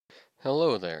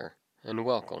Hello there, and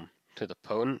welcome to the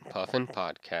Potent Puffin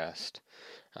podcast.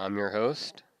 I'm your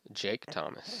host, Jake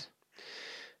Thomas.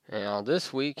 Now,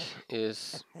 this week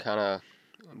is kind of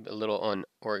a little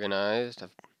unorganized.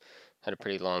 I've had a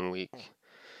pretty long week.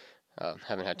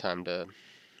 Haven't had time to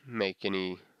make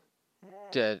anything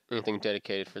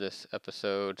dedicated for this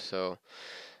episode, so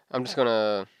I'm just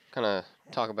gonna kind of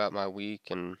talk about my week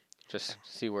and just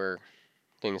see where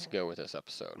things go with this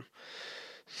episode.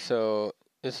 So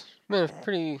it's been a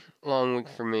pretty long week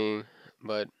for me,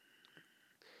 but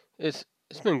it's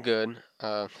been good.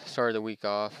 Started the week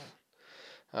off.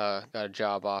 Got a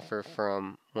job offer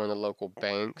from one of the local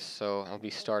banks, so I'll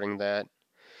be starting that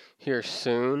here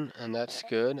soon, and that's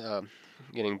good.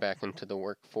 Getting back into the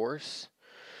workforce.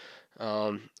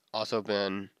 Also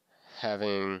been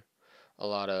having a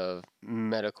lot of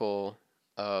medical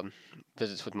um,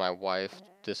 visits with my wife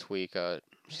this week.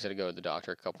 She had to go to the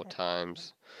doctor a couple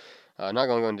times. Not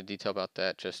going to go into detail about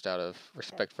that just out of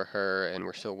respect for her, and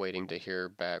we're still waiting to hear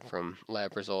back from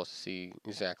lab results to see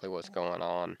exactly what's going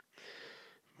on.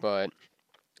 But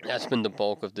that's been the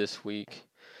bulk of this week.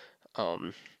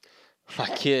 Um, my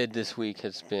kid this week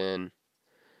he's been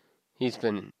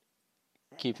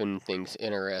keeping things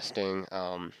interesting.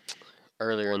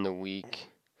 Earlier in the week,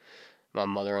 my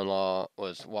mother-in-law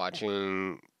was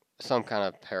watching some kind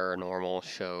of paranormal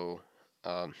show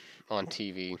um, on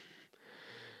TV,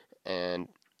 and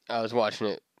I was watching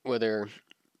it with her,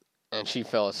 and she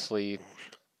fell asleep.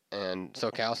 And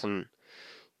so Calson,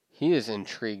 he is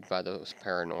intrigued by those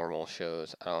paranormal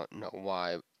shows. I don't know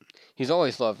why. He's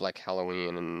always loved like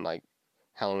Halloween and like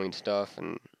Halloween stuff,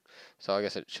 and so I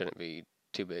guess it shouldn't be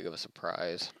too big of a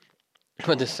surprise.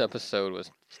 But this episode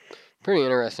was pretty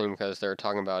interesting because they were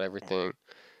talking about everything,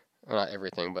 well, not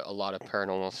everything, but a lot of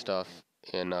paranormal stuff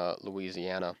in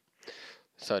Louisiana,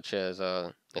 such as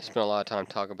they spent a lot of time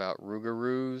talking about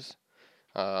Rougarous.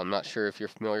 I'm not sure if you're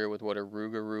familiar with what a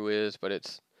Rougarou is, but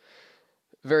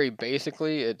very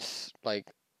basically it's like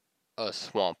a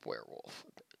swamp werewolf.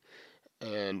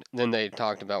 And then they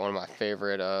talked about one of my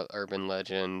favorite urban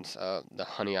legends, the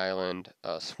Honey Island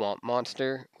swamp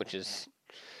monster, which is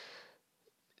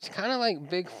it's kind of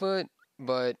like Bigfoot,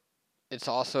 but it's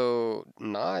also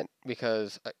not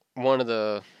because one of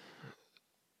the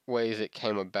ways it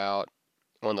came about,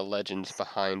 one of the legends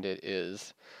behind it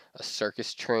is a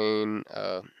circus train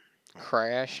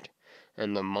crashed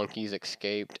and the monkeys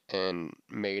escaped and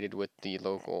mated with the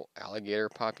local alligator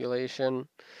population,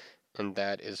 and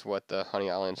that is what the Honey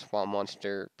Island swamp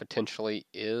monster potentially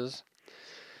is.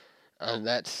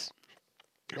 That's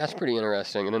pretty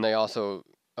interesting. And then they also,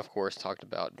 of course, talked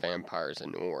about vampires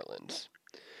in New Orleans,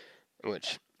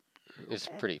 which is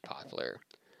a pretty popular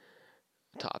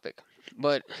topic.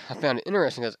 But I found it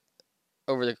interesting because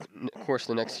over the course of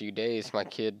the next few days, my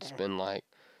kid's been like,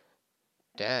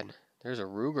 "Dad, there's a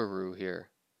Rougarou here."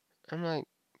 I'm like,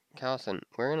 "Calson,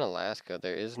 we're in Alaska.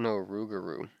 There is no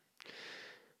Rougarou."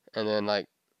 And then like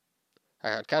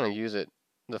I kind of use it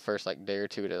the first like day or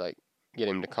two to like get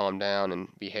him to calm down and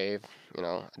behave.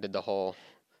 I did the whole,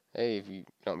 "Hey, if you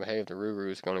don't behave, the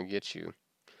Rougarou's gonna get you,"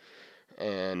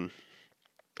 and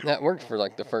that worked for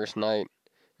like the first night.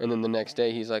 And then the next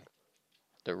day, he's like,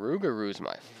 "The Rougarou's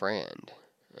my friend,"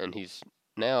 and he's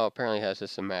now apparently has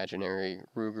this imaginary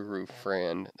Rougarou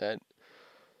friend that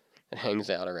hangs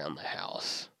out around the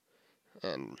house.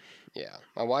 And yeah,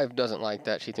 my wife doesn't like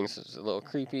that. She thinks it's a little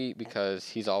creepy because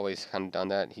he's always kind of done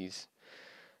that. He's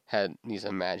had these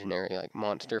imaginary like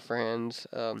monster friends,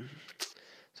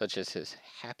 such as his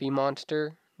happy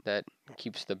monster that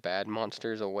keeps the bad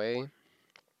monsters away.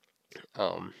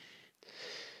 Um,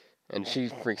 and she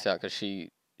freaks out because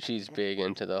she's big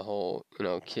into the whole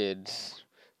kids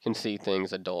can see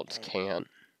things adults can't,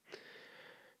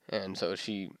 and so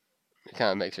she it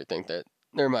kind of makes her think that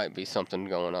there might be something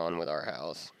going on with our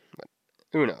house, but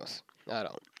who knows? I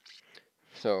don't.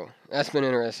 So that's been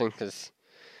interesting because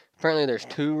apparently there's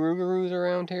two Rougarous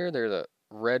around here. There's a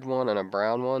red one and a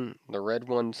brown one. The red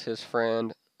one's his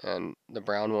friend, and the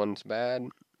brown one's bad.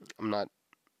 I'm not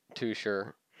too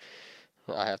sure.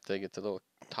 I have to get the little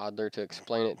toddler to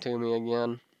explain it to me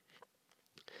again.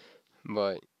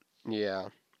 But yeah,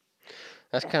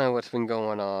 that's kind of what's been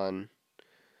going on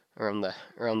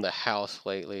around the house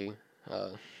lately.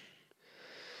 Uh,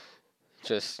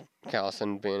 just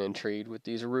Callison being intrigued with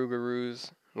these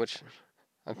Rougarous, which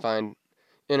I find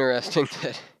interesting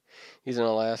that he's in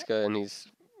Alaska and he's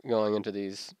going into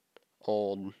these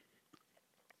old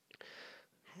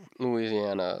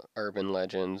Louisiana urban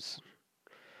legends.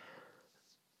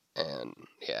 And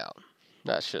yeah,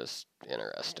 that's just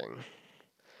interesting.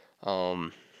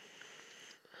 Um,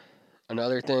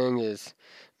 Another thing is,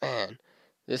 man,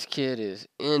 this kid is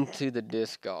into the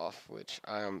disc golf, which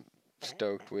I'm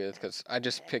stoked with because I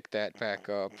just picked that back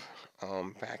up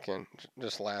back in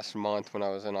just last month when I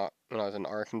was in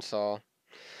Arkansas.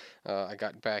 I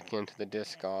got back into the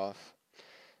disc golf.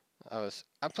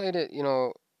 I played it,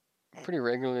 pretty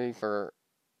regularly for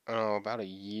I don't know about a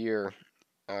year.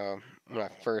 Uh, when I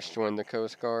first joined the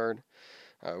Coast Guard,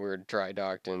 we were dry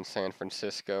docked in San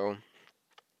Francisco,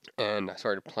 and I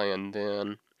started playing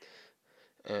then.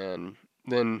 And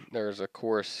then there's a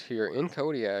course here in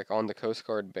Kodiak on the Coast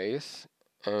Guard base,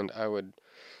 and I would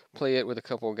play it with a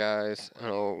couple guys,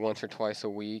 once or twice a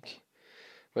week.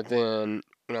 But then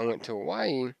when I went to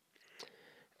Hawaii,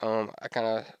 I kind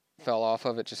of fell off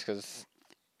of it just because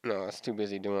I was too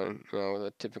busy doing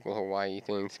the typical Hawaii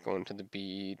things, going to the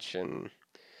beach and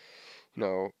you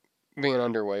know being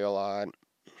underway a lot.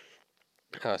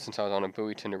 Since I was on a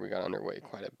buoy tender, we got underway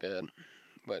quite a bit,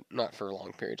 but not for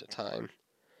long periods of time.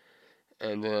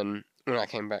 And then when I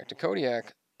came back to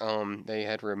Kodiak, they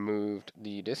had removed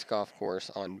the disc golf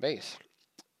course on base,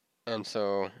 and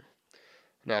so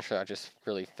naturally I just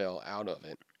really fell out of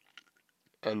it.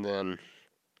 And then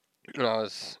when I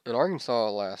was in Arkansas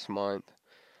last month,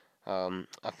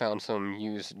 I found some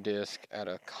used disc at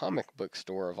a comic book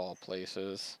store of all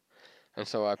places, and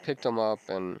so I picked them up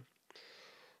and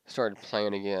started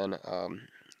playing again.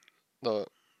 The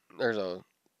there's a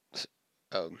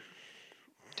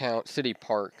town city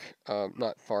park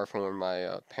not far from where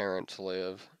my parents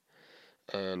live,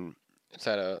 and it's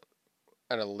at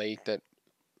a lake that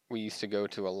we used to go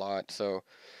to a lot. So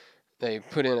they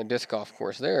put in a disc golf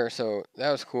course there, so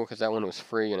that was cool because that one was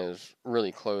free and it was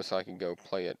really close, so I could go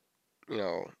play it,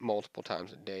 multiple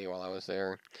times a day while I was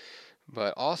there.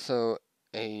 But also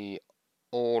a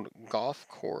old golf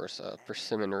course,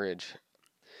 Persimmon Ridge.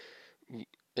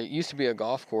 It used to be a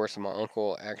golf course, and my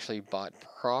uncle actually bought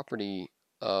property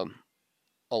um,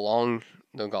 along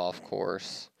the golf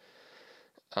course.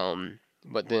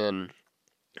 But then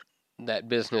that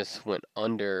business went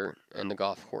under, and the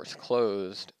golf course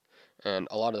closed, and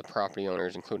a lot of the property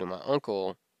owners, including my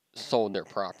uncle, sold their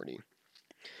property.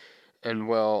 And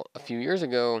well, a few years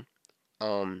ago,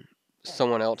 um,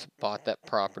 someone else bought that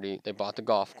property. They bought the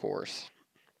golf course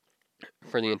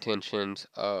for the intentions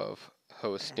of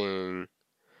hosting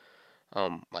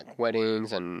like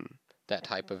weddings and that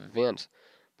type of events.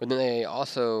 But then they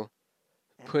also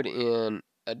put in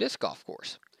a disc golf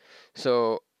course.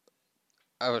 So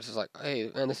I was just like,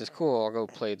 hey, man, this is cool. I'll go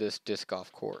play this disc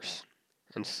golf course.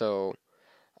 And so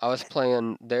I was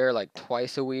playing there like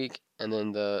twice a week, and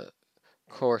then the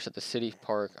course at the city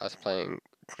park, I was playing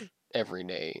every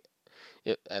day,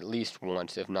 at least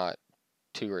once, if not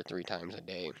 2 or 3 times a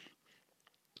day.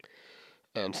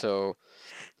 And so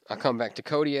I come back to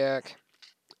Kodiak,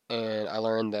 and I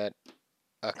learned that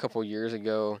a couple years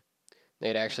ago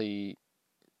they'd actually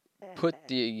put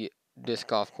the disc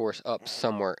golf course up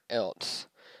somewhere else,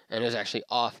 and it's actually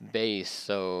off base,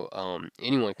 so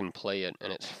anyone can play it,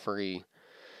 and it's free.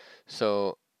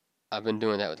 So I've been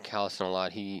doing that with Callison a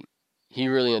lot. He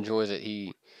really enjoys it.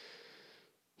 He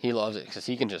loves it because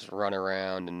he can just run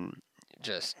around and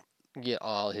just get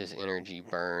all his energy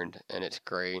burned, and it's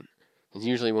great. 'Cause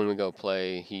usually when we go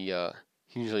play, he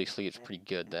usually sleeps pretty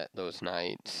good those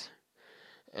nights.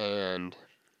 And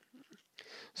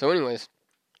so, anyways,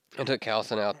 I took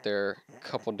Callison out there a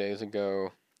couple days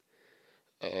ago,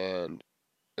 and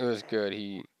it was good.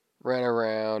 He ran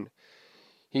around.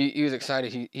 He was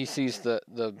excited. He sees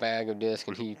the bag of disc,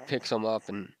 and he picks them up,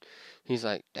 and he's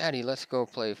like, "Daddy, let's go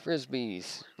play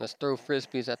frisbees. Let's throw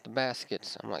frisbees at the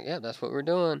baskets." I'm like, "Yeah, that's what we're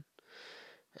doing."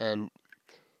 And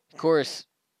of course,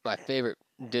 my favorite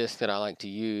disc that I like to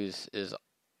use is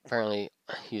apparently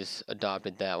he's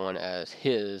adopted that one as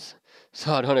his,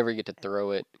 so I don't ever get to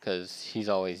throw it because he's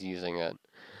always using it.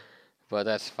 But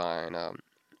that's fine,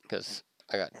 because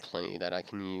I got plenty that I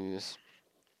can use.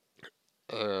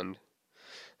 And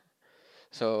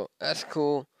so that's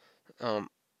cool. Um,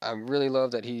 I really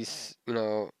love that he's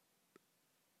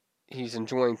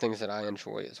enjoying things that I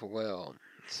enjoy as well.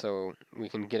 So we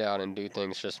can get out and do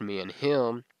things just me and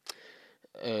him,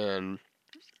 and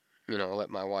let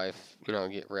my wife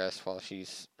get rest while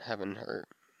she's having her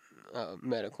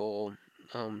medical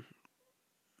um,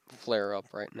 flare up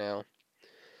right now.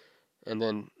 And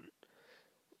then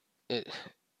it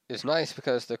is nice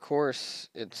because the course,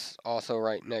 it's also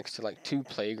right next to like 2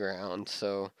 playgrounds,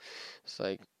 so it's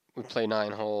like we play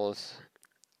 9 holes,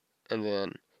 and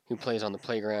then he plays on the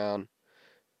playground,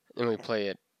 then we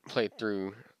play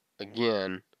through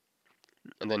again,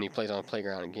 and then he plays on the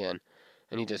playground again,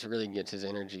 and he just really gets his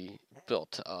energy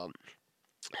built up.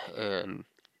 And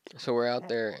so we're out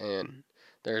there, and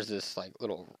there's this like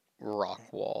little rock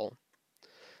wall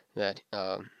that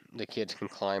the kids can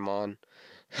climb on,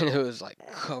 and it was like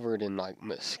covered in like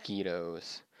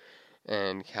mosquitoes.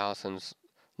 And Calison's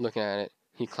looking at it.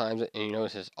 He climbs it and he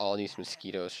notices all these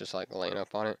mosquitoes just like laying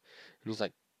up on it. And he's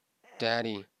like,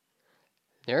 "Daddy,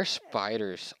 there are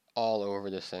spiders all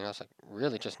over this thing." I was like,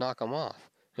 "Really? Just knock them off."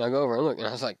 And I go over and look, and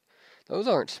I was like, "Those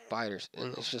aren't spiders."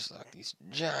 And it's just like these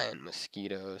giant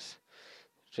mosquitoes.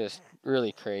 Just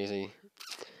really crazy.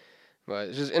 But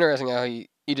it's just interesting how he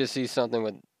just sees something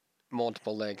with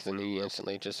multiple legs and he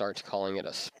instantly just starts calling it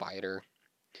a spider.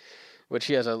 Which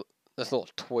he has this little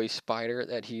toy spider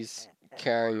that he's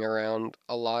carrying around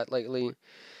a lot lately.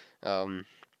 Um,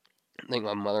 I think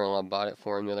my mother-in-law bought it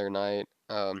for him the other night.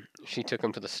 She took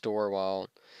him to the store while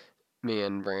me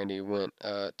and Brandy went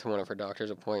to one of her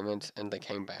doctor's appointments, and they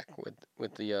came back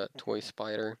with the toy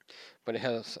spider. But it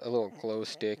has a little glow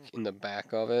stick in the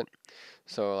back of it,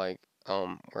 so like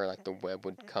where like the web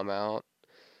would come out,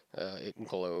 it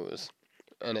glows,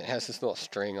 and it has this little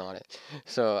string on it.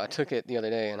 So I took it the other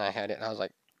day, and I had it, and I was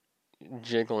like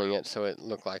jiggling it so it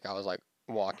looked like I was like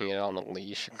walking it on a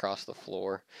leash across the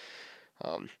floor.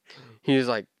 Um, he was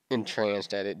like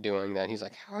entranced at it doing that. He's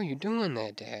like, "How are you doing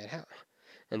that, Dad? How?"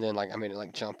 And then like I made it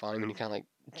like jump on him, and he kind of like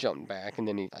jumped back, and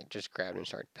then he like just grabbed it and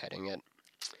started petting it.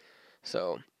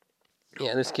 So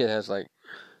yeah, this kid has like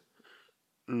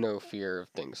no fear of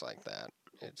things like that.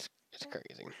 It's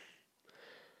crazy.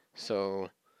 So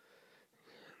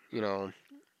you know,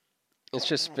 it's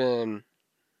just been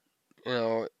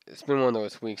it's been one of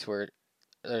those weeks where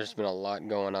there's been a lot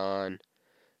going on.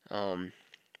 Um,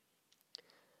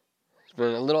 it's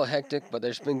been a little hectic, but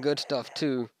there's been good stuff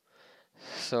too.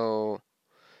 So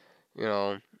you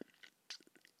know,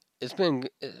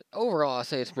 overall. I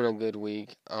say it's been a good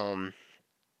week.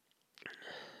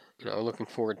 Looking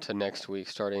forward to next week,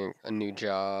 starting a new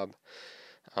job.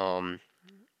 Um,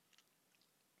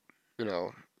 you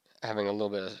know, having a little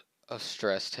bit of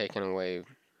stress taken away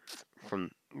from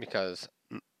because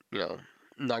I'm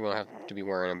not gonna have to be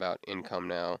worrying about income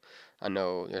now. I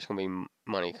know there's gonna be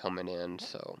money coming in,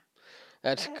 so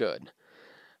that's good.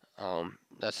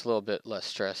 That's a little bit less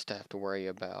stress to have to worry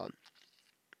about.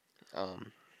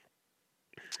 Um,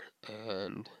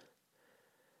 and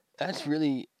that's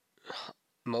really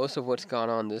most of what's gone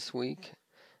on this week.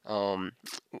 Um,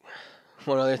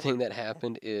 one other thing that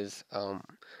happened is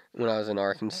when I was in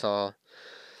Arkansas,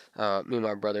 me and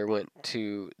my brother went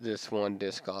to this one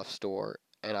disc golf store,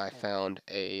 and I found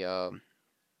a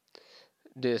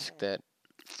disc that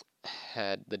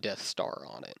had the Death Star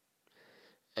on it.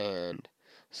 And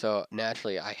so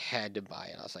naturally, I had to buy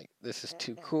it. I was like, "This is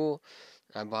too cool."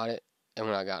 And I bought it, and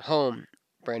when I got home,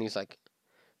 Brandy's like,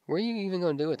 "What are you even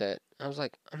gonna do with that?" I was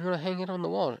like, "I'm gonna hang it on the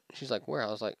wall." She's like, "Where?" I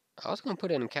was like, "I was gonna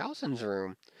put it in Calson's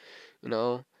room. You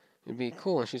know, it'd be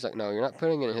cool." And she's like, "No, you're not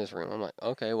putting it in his room." I'm like,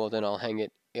 "Okay, well then I'll hang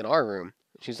it in our room."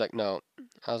 She's like, "No."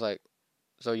 I was like,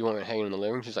 "So you want me to hang it in the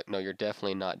living room?" She's like, "No, you're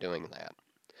definitely not doing that."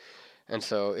 And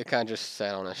so it kind of just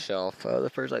sat on a shelf the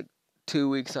first like 2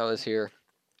 weeks I was here,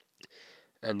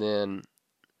 and then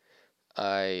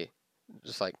I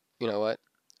just like, you know what?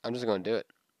 I'm just gonna do it,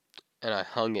 and I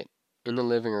hung it in the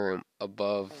living room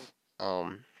above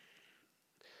um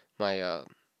my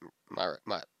my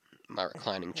my my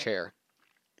reclining chair,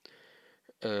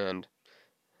 and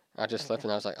I just left it.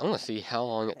 And I was like, I want to see how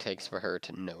long it takes for her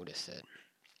to notice it.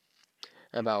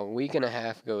 And about a week and a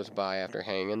half goes by after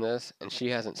hanging this, and she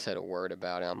hasn't said a word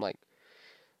about it. I'm like,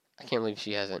 I can't believe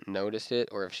she hasn't noticed it,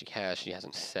 or if she has, she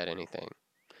hasn't said anything.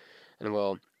 And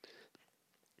well,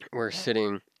 we're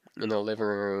sitting in the living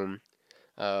room,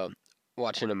 uh,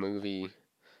 watching a movie,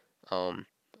 um,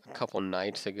 a couple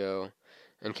nights ago,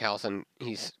 and Calson,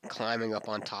 he's climbing up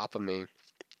on top of me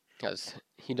because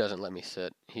he doesn't let me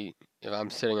sit. If I'm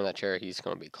sitting in that chair, he's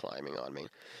gonna be climbing on me.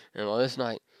 And well, this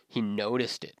night he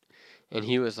noticed it, and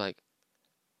he was like,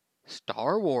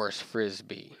 "Star Wars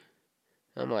frisbee."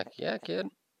 I'm like, "Yeah, kid."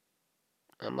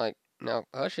 I'm like, "Now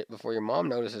hush it before your mom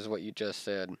notices what you just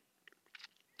said."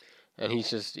 And he's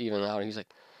just even louder. He's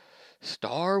like,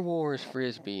 "Star Wars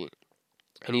frisbee."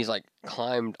 And he's like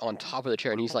climbed on top of the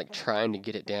chair, and he's like trying to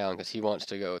get it down because he wants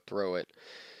to go throw it,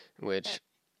 which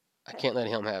I can't let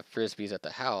him have frisbees at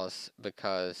the house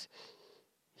because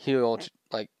he'll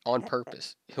like on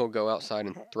purpose he'll go outside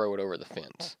and throw it over the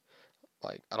fence.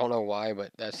 Like I don't know why,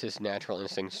 but that's his natural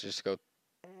instinct to just go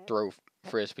throw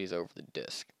frisbees over the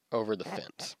disc, over the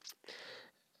fence.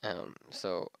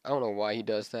 So I don't know why he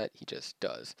does that. He just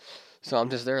does. So I'm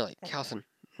just there like, "Calson,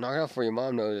 knock it out before your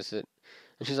mom notices it."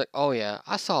 And she's like, "Oh yeah,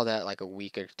 I saw that like a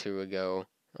week or two ago."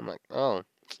 I'm like, "Oh,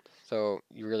 so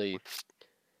you really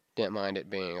didn't mind it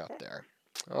being up there?"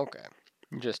 Okay.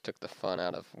 You just took the fun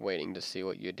out of waiting to see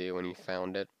what you do when you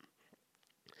found it.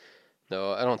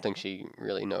 Though I don't think she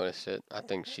really noticed it. I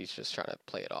think she's just trying to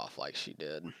play it off like she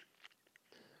did.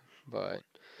 But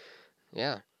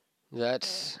yeah,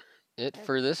 that's it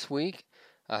for this week.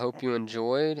 I hope you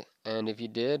enjoyed, and if you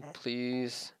did,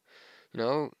 please,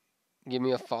 give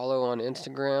me a follow on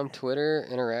Instagram, Twitter,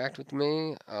 interact with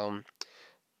me.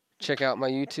 Check out my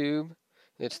YouTube.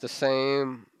 It's the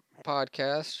same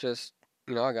podcast, just,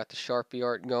 I got the Sharpie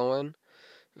art going.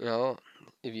 You know,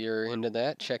 if you're into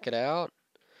that, check it out.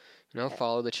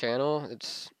 Follow the channel.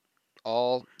 It's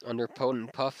all under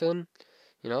Potent Puffin,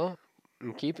 and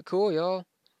keep it cool, y'all.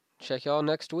 Check y'all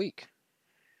next week.